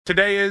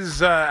Today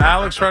is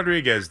Alex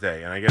Rodriguez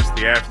Day, and I guess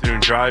the afternoon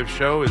drive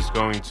show is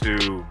going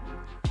to,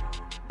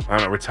 I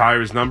don't know,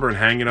 retire his number and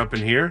hang it up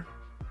in here.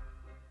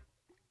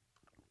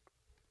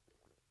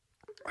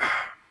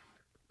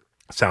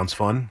 Sounds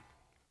fun.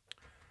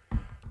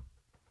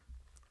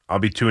 I'll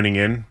be tuning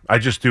in. I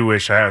just do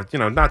wish I have,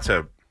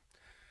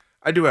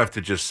 I do have to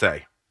just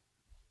say,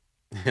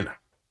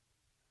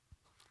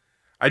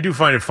 I do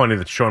find it funny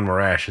that Sean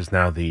Morash is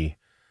now the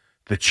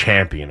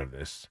champion of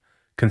this.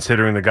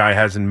 Considering the guy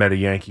hasn't met a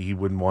Yankee he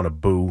wouldn't want to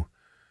boo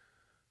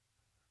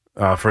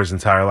for his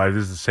entire life.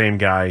 This is the same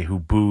guy who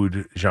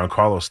booed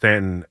Giancarlo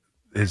Stanton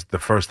the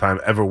first time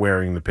ever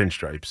wearing the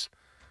pinstripes.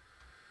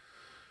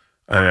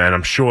 And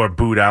I'm sure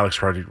booed Alex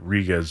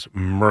Rodriguez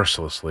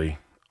mercilessly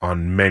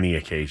on many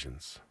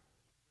occasions.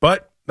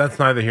 But that's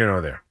neither here nor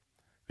there.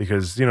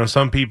 Because,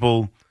 some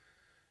people,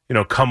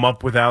 come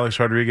up with Alex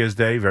Rodriguez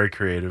Day. Very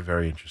creative,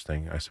 very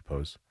interesting, I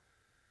suppose.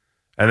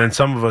 And then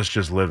some of us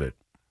just live it.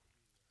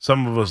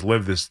 Some of us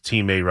live this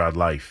Team A-Rod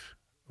life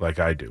like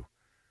I do.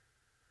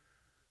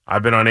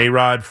 I've been on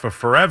A-Rod for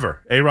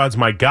forever. A-Rod's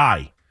my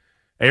guy.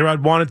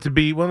 A-Rod wanted to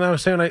be, now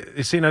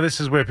this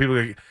is where people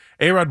go,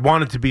 A-Rod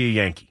wanted to be a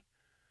Yankee.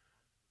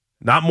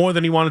 Not more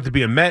than he wanted to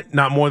be a Met,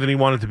 not more than he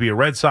wanted to be a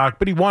Red Sox,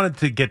 but he wanted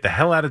to get the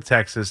hell out of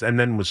Texas and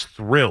then was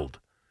thrilled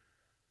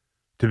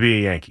to be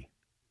a Yankee.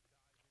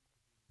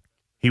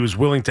 He was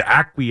willing to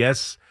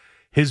acquiesce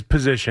his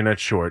position at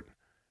short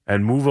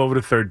and move over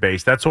to third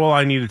base. That's all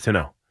I needed to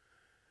know.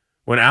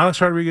 When Alex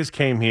Rodriguez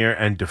came here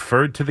and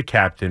deferred to the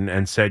captain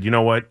and said, you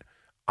know what,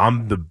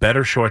 I'm the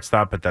better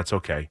shortstop, but that's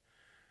okay.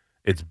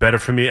 It's better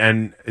for me,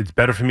 and it's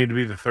better for me to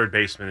be the third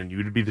baseman and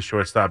you to be the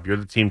shortstop. You're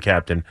the team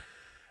captain.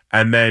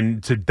 And then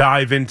to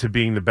dive into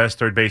being the best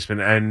third baseman,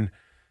 and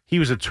he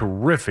was a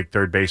terrific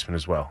third baseman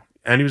as well.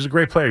 And he was a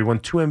great player. He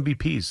won 2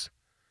 MVPs.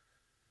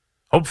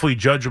 Hopefully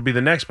Judge will be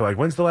the next, but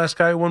when's the last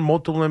guy who won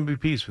multiple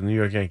MVPs for the New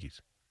York Yankees?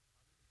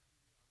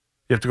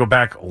 You have to go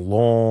back a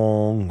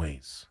long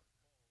ways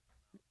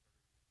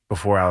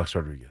before Alex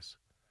Rodriguez.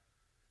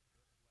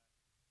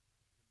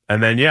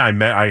 And then,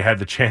 I had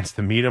the chance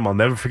to meet him. I'll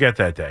never forget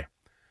that day.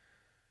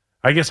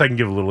 I guess I can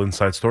give a little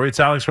inside story.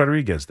 It's Alex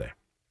Rodriguez Day.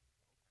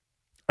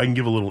 I can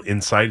give a little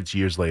insight. It's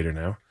years later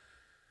now.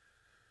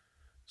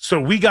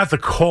 So we got the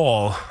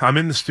call. I'm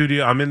in the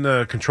studio. I'm in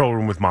the control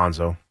room with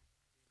Monzo.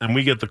 And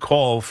we get the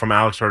call from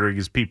Alex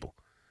Rodriguez's people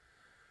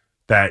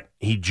that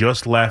he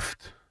just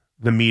left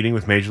the meeting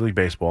with Major League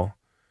Baseball.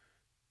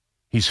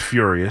 He's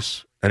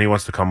furious, and he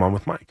wants to come on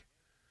with Mike.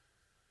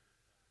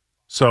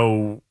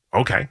 So,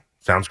 okay,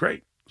 sounds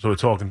great. So we're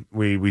talking,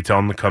 we tell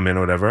him to come in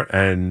or whatever,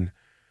 and,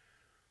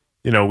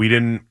 we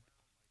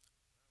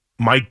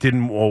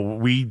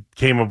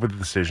came up with the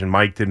decision.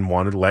 Mike didn't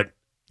want to let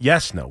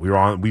Yes know. We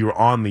were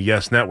on the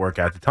Yes Network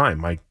at the time.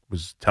 Mike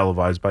was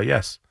televised by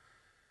Yes.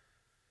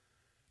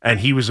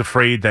 And he was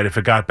afraid that if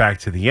it got back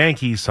to the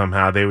Yankees,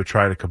 somehow they would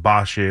try to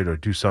kibosh it or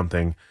do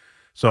something.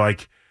 So,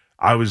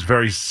 I was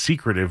very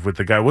secretive with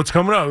the guy. What's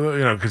coming up?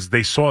 Because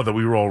they saw that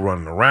we were all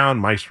running around.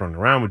 Mike's running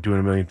around. We're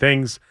doing a million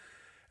things.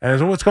 And I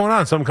said, what's going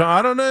on?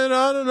 I don't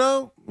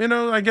know.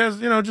 I guess,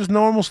 just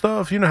normal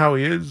stuff. You know how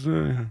he is.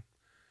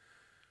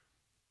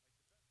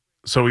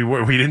 So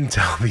we didn't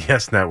tell the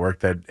Yes Network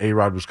that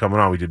A-Rod was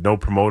coming on. We did no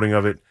promoting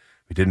of it.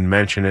 We didn't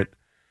mention it.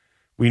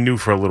 We knew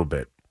for a little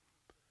bit.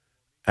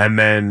 And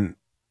then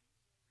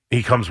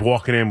he comes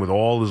walking in with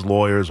all his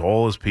lawyers,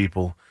 all his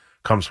people,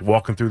 comes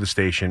walking through the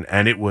station,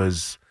 and it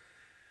was...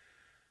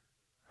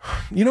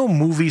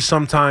 movies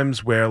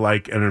sometimes where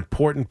an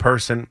important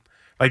person,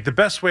 the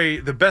best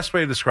way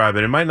to describe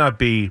it might not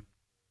be,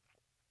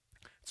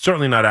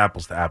 certainly not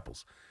apples to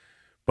apples,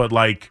 but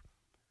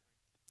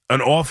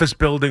an office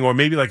building or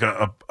maybe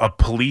a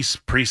police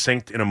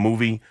precinct in a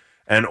movie,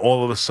 and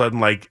all of a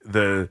sudden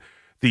the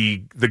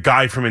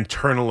guy from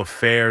internal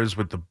affairs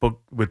with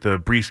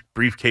the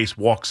briefcase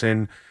walks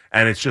in,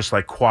 and it's just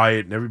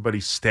quiet and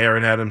everybody's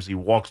staring at him as he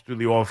walks through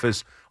the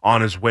office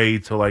on his way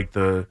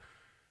to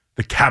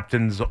the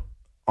captain's,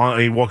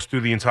 he walks through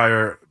the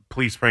entire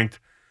police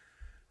precinct.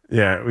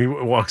 Yeah, he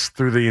walks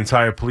through the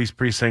entire police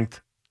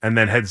precinct and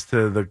then heads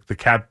to the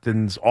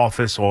captain's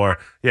office, or,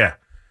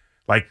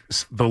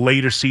 the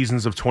later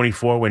seasons of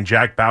 24 when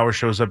Jack Bauer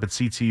shows up at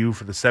CTU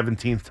for the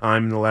 17th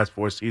time in the last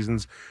 4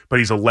 seasons, but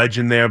he's a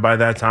legend there by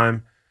that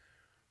time.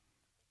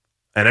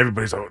 And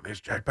everybody's like, oh,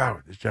 there's Jack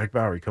Bauer. There's Jack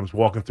Bauer. He comes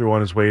walking through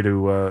on his way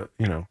to,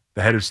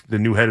 the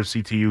new head of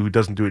CTU, who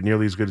doesn't do it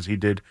nearly as good as he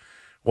did,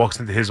 walks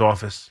into his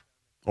office.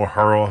 Or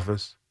her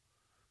office.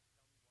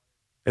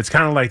 It's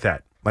kind of like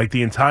that.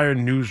 The entire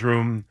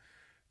newsroom,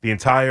 the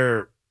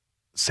entire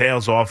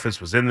sales office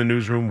was in the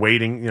newsroom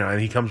waiting, and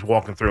he comes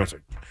walking through. And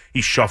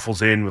he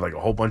shuffles in with a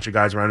whole bunch of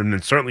guys around him.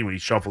 And certainly when he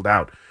shuffled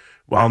out,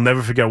 I'll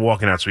never forget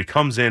walking out. So he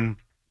comes in.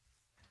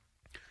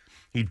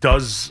 He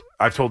does,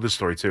 I've told this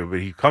story too,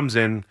 but he comes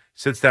in,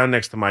 sits down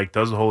next to Mike,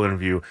 does the whole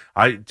interview.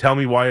 Tell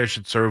me why I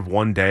should serve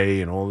one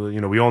day and all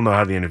the, we all know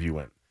how the interview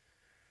went.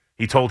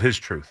 He told his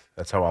truth.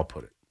 That's how I'll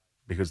put it.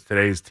 Because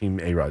today is Team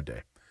A-Rod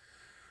Day.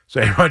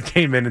 So A-Rod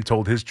came in and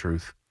told his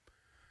truth.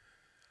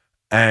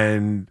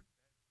 And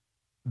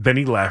then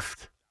he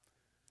left.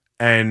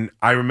 And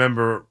I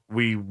remember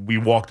we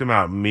walked him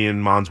out. Me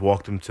and Mons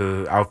walked him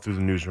out through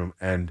the newsroom.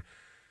 And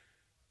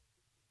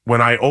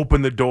when I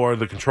opened the door of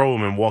the control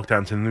room and walked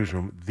down to the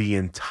newsroom, the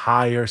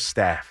entire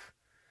staff,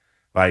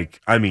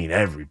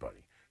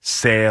 everybody,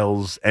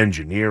 sales,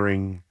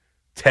 engineering,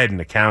 Ted in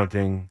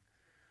accounting,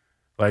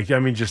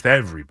 just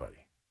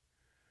everybody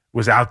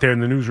was out there in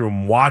the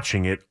newsroom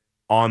watching it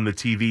on the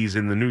TVs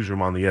in the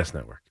newsroom on the Yes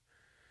Network.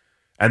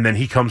 And then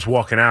he comes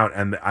walking out,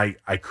 and I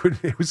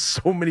couldn't, it was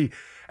so many,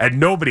 and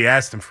nobody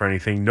asked him for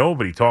anything.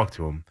 Nobody talked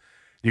to him.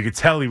 You could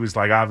tell he was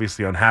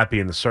obviously unhappy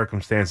in the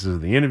circumstances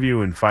of the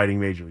interview and fighting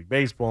Major League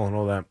Baseball and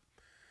all that.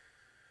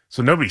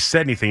 So nobody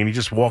said anything, and he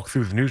just walked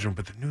through the newsroom,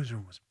 but the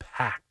newsroom was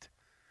packed.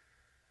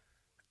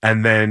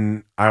 And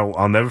then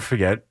I'll never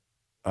forget,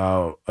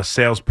 a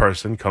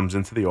salesperson comes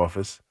into the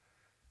office,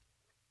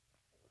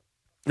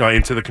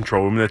 into the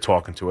control room, and they're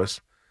talking to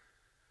us.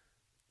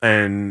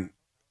 And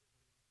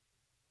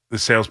the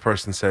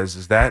salesperson says,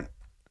 is that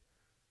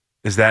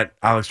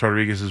Alex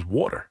Rodriguez's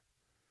water?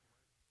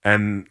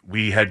 And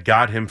we had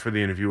got him for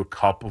the interview a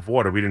cup of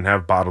water. We didn't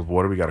have bottled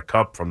water. We got a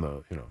cup from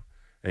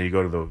and you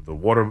go to the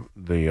water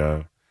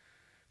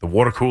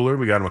cooler.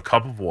 We got him a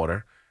cup of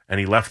water, and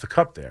he left the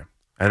cup there.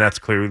 And that's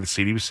clearly the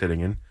seat he was sitting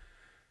in.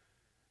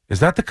 Is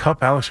that the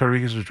cup Alex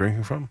Rodriguez was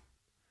drinking from?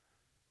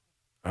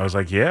 I was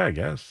like, yeah, I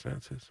guess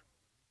that's his.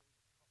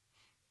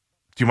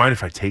 Do you mind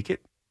if I take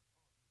it?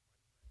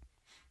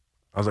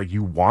 I was like,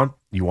 you want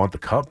the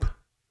cup?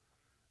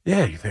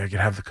 Yeah, you think I could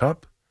have the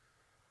cup?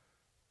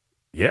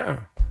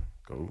 Yeah,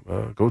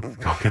 go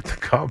get the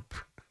cup.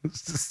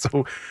 It's just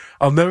so,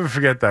 I'll never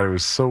forget that. It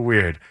was so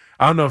weird.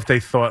 I don't know if they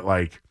thought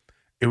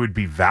it would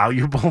be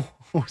valuable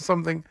or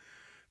something.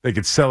 They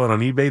could sell it on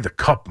eBay.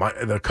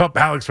 The cup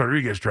Alex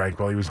Rodriguez drank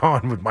while he was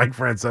on with Mike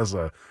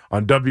Francesa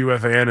on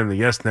WFAN and the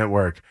Yes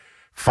Network,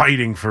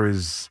 fighting for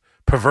his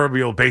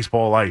proverbial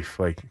baseball life.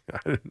 I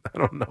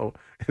don't know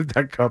if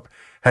that cup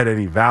had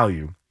any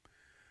value,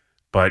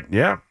 but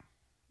yeah,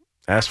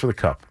 ask for the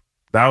cup.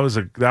 That was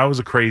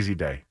a crazy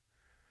day.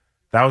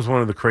 That was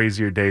one of the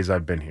crazier days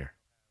I've been here.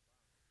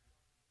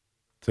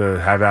 To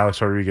have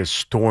Alex Rodriguez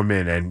storm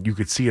in, and you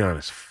could see it on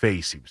his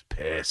face. He was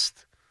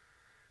pissed.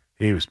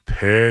 He was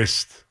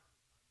pissed.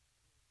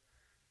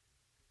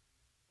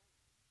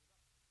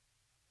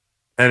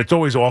 And it's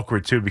always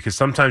awkward, too, because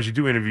sometimes you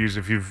do interviews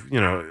if you've,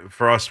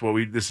 for us,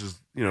 this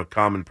is,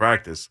 common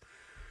practice.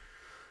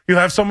 You'll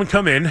have someone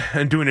come in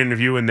and do an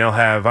interview, and they'll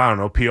have,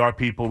 PR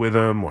people with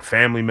them or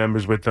family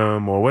members with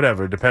them or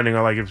whatever, depending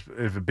on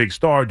if a big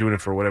star doing it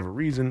for whatever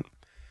reason.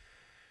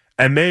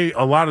 And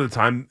a lot of the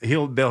time,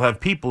 they'll have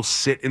people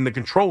sit in the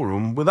control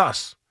room with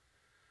us.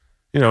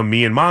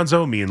 Me and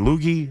Monzo, me and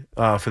Loogie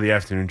for the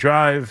afternoon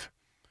drive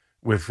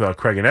with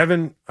Craig and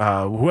Evan,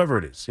 whoever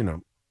it is,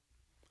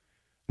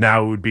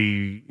 Now it would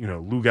be,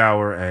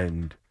 Lugauer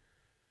and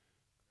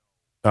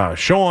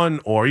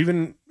Sean, or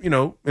even,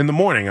 in the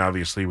morning,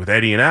 obviously, with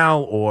Eddie and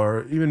Al,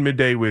 or even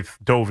midday with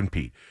Dove and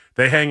Pete.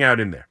 They hang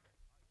out in there.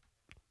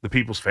 The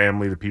people's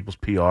family, the people's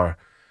PR.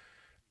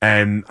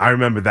 And I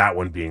remember that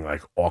one being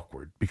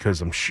awkward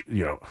because I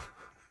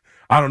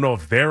don't know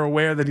if they're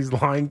aware that he's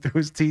lying through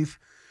his teeth,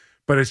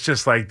 but it's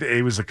just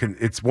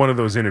it's one of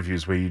those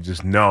interviews where you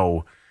just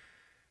know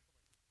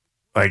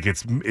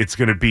it's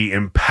going to be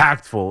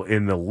impactful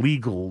in the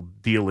legal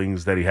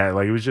dealings that he had.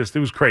 It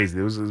was crazy.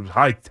 It was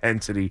high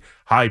intensity,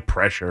 high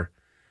pressure.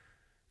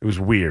 It was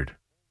weird.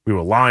 We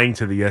were lying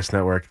to the Yes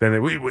Network. Then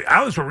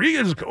Alex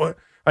Rodriguez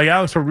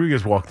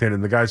walked in,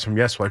 and the guys from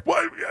Yes were like,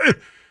 "What,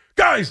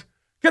 guys?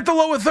 Get the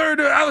lower third,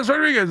 Alex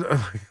Rodriguez."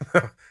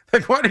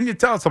 Why didn't you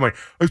tell us? I'm like,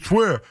 I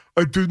swear,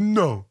 I didn't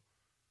know.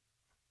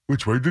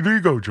 Which way did he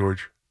go,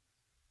 George?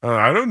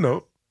 I don't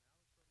know.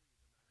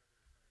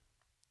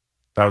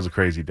 That was a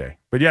crazy day.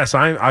 But yes,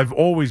 I've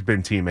always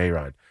been Team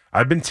A-Rod.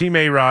 I've been Team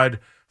A-Rod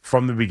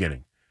from the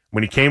beginning.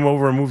 When he came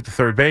over and moved to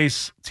third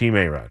base, Team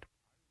A-Rod.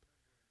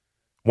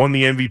 Won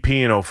the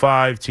MVP in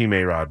 2005, Team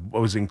A-Rod.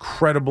 Was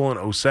incredible in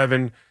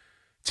 2007,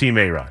 Team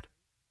A-Rod.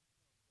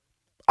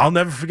 I'll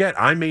never forget,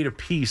 I made a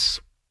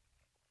piece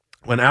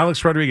when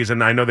Alex Rodriguez,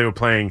 and I know they were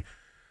playing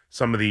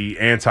some of the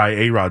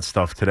anti-A-Rod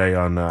stuff today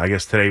on, I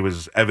guess today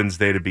was Evan's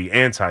day to be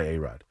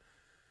anti-A-Rod.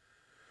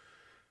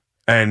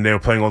 And they were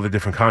playing all the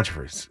different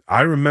controversies.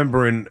 I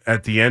remember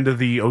at the end of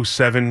the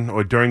 2007,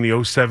 or during the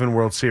 2007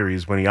 World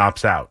Series when he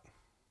opts out.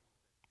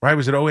 Right?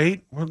 Was it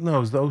 2008? Well, no, it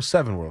was the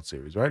 2007 World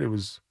Series, right? It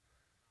was,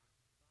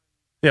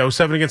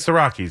 2007 against the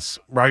Rockies,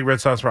 right?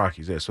 Red Sox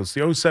Rockies, yeah. So it's the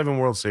 2007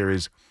 World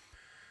Series,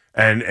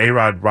 and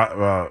A-Rod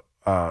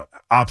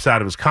opts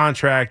out of his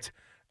contract,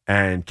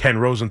 and Ken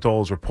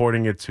Rosenthal is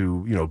reporting it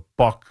to, Joe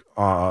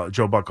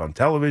Buck on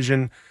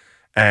television,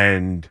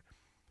 and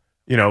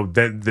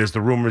then there's the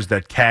rumors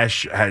that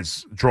Cash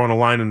has drawn a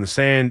line in the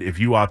sand. If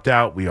you opt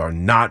out, we are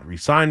not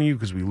re-signing you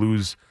because we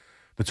lose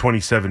the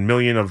 $27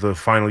 million of the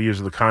final years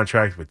of the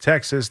contract with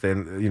Texas.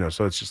 Then,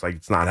 so it's just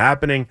it's not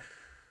happening.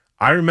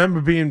 I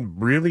remember being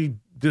really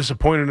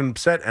disappointed and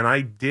upset, and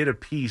I did a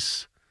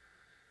piece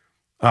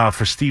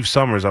for Steve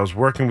Summers. I was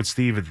working with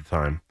Steve at the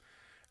time,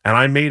 And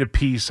I made a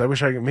piece. I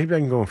wish maybe I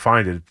can go and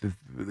find it.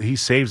 He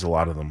saves a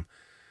lot of them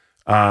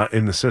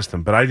in the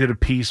system. But I did a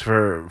piece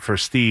for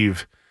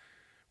Steve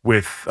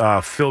with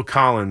Phil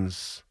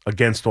Collins,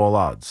 Against All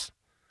Odds.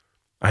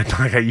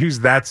 I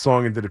used that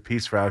song and did a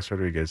piece for Alex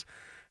Rodriguez.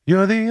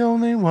 You're the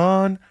only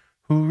one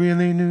who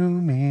really knew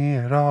me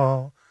at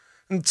all.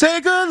 And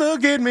take a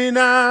look at me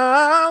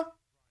now.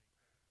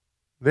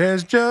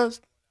 There's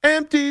just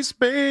empty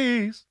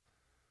space.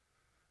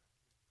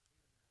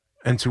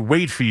 And to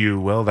wait for you,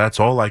 well, that's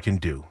all I can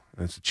do.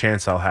 It's a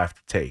chance I'll have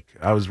to take.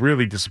 I was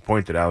really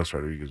disappointed Alex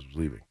Rodriguez was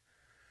leaving.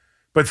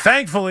 But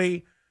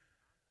thankfully,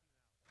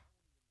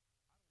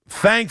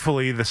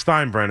 the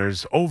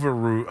Steinbrenners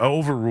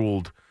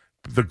overruled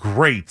the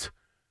great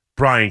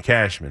Brian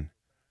Cashman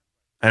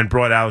and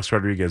brought Alex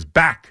Rodriguez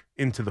back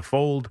into the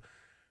fold,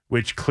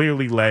 which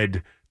clearly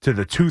led to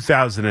the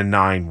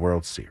 2009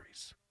 World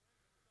Series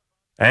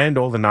and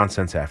all the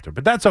nonsense after.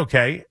 But that's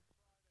okay.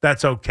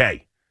 That's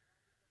okay.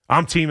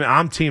 I'm team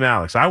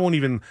Alex. I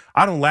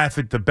don't laugh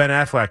at the Ben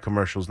Affleck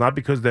commercials, not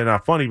because they're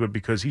not funny, but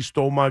because he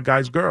stole my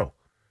guy's girl.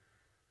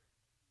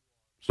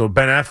 So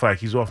Ben Affleck,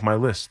 he's off my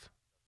list.